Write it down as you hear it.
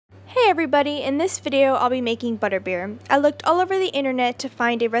everybody, in this video I'll be making butterbeer. I looked all over the internet to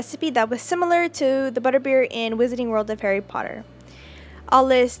find a recipe that was similar to the butterbeer in Wizarding World of Harry Potter. I'll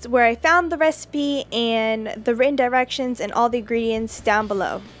list where I found the recipe and the written directions and all the ingredients down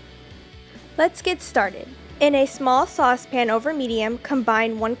below. Let's get started. In a small saucepan over medium,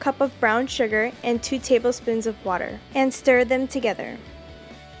 combine 1 cup of brown sugar and 2 tablespoons of water and stir them together.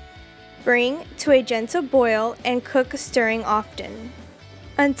 Bring to a gentle boil and cook, stirring often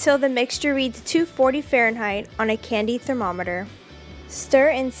until the mixture reads 240 Fahrenheit on a candy thermometer. Stir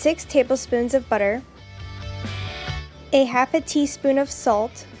in 6 tablespoons of butter, a half a teaspoon of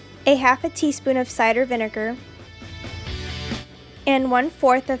salt, a half a teaspoon of cider vinegar, and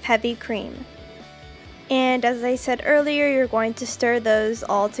 1/4 of heavy cream. And as I said earlier, you're going to stir those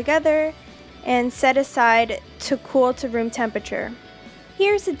all together and set aside to cool to room temperature.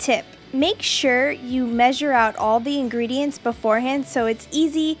 Here's a tip. Make sure you measure out all the ingredients beforehand so it's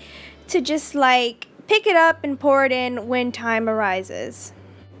easy to just pick it up and pour it in when time arises.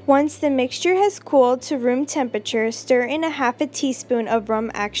 Once the mixture has cooled to room temperature, stir in a half a teaspoon of rum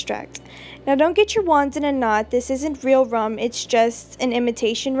extract. Now don't get your wands in a knot. This isn't real rum, it's just an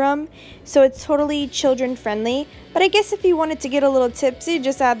imitation rum, so it's totally children friendly. But I guess if you wanted to get a little tipsy,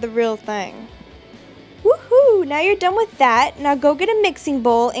 just add the real thing. Woohoo! Now you're done with that. Now go get a mixing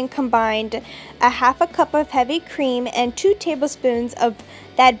bowl and combine a half a cup of heavy cream and 2 tablespoons of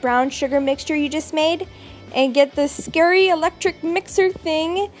that brown sugar mixture you just made. And get the scary electric mixer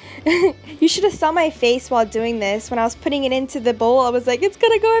thing. You should have saw my face while doing this. When I was putting it into the bowl, I was like, it's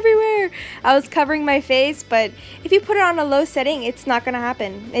gonna go everywhere. I was covering my face, but if you put it on a low setting, it's not gonna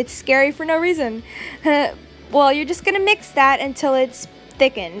happen. It's scary for no reason. Well, you're just gonna mix that until it's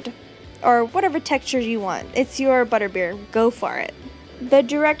thickened, or whatever texture you want. It's your butterbeer. Go for it. The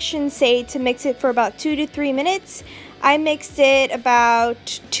directions say to mix it for about 2 to 3 minutes. I mixed it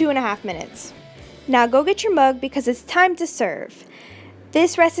about 2.5 minutes. Now go get your mug because it's time to serve.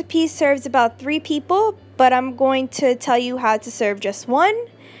 This recipe serves about 3 people, but I'm going to tell you how to serve just 1.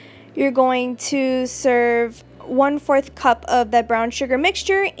 You're going to serve 1/4 cup of that brown sugar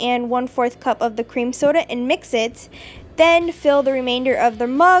mixture and 1/4 cup of the cream soda and mix it. Then fill the remainder of the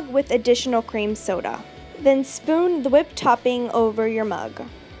mug with additional cream soda. Then spoon the whipped topping over your mug.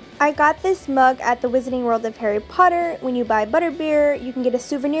 I got this mug at the Wizarding World of Harry Potter. When you buy butterbeer, you can get a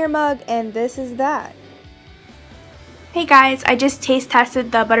souvenir mug, and this is that. Hey guys, I just taste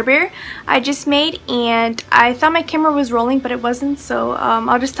tested the butterbeer I just made, and I thought my camera was rolling, but it wasn't, so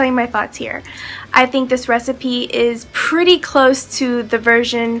I'll just tell you my thoughts here. I think this recipe is pretty close to the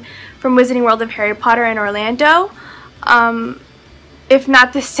version from Wizarding World of Harry Potter in Orlando. If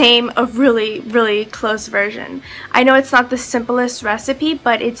not the same, a really, really close version. I know it's not the simplest recipe,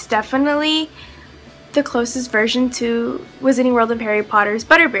 but it's definitely the closest version to Wizarding World of Harry Potter's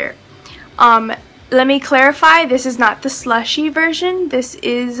butterbeer. Let me clarify, this is not the slushy version, this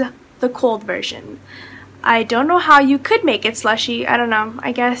is the cold version. I don't know how you could make it slushy, I don't know,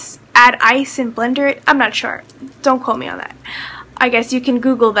 I guess add ice and blender it, I'm not sure, don't quote me on that. I guess you can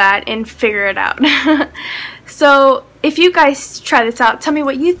Google that and figure it out. So if you guys try this out, tell me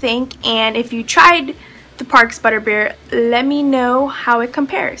what you think, and if you tried the Parks butterbeer, let me know how it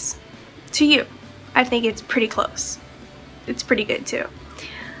compares to you. I think it's pretty close. It's pretty good too.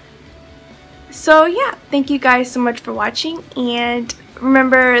 So yeah, thank you guys so much for watching, and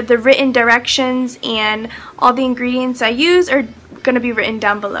remember the written directions and all the ingredients I use are going to be written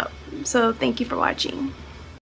down below. So thank you for watching.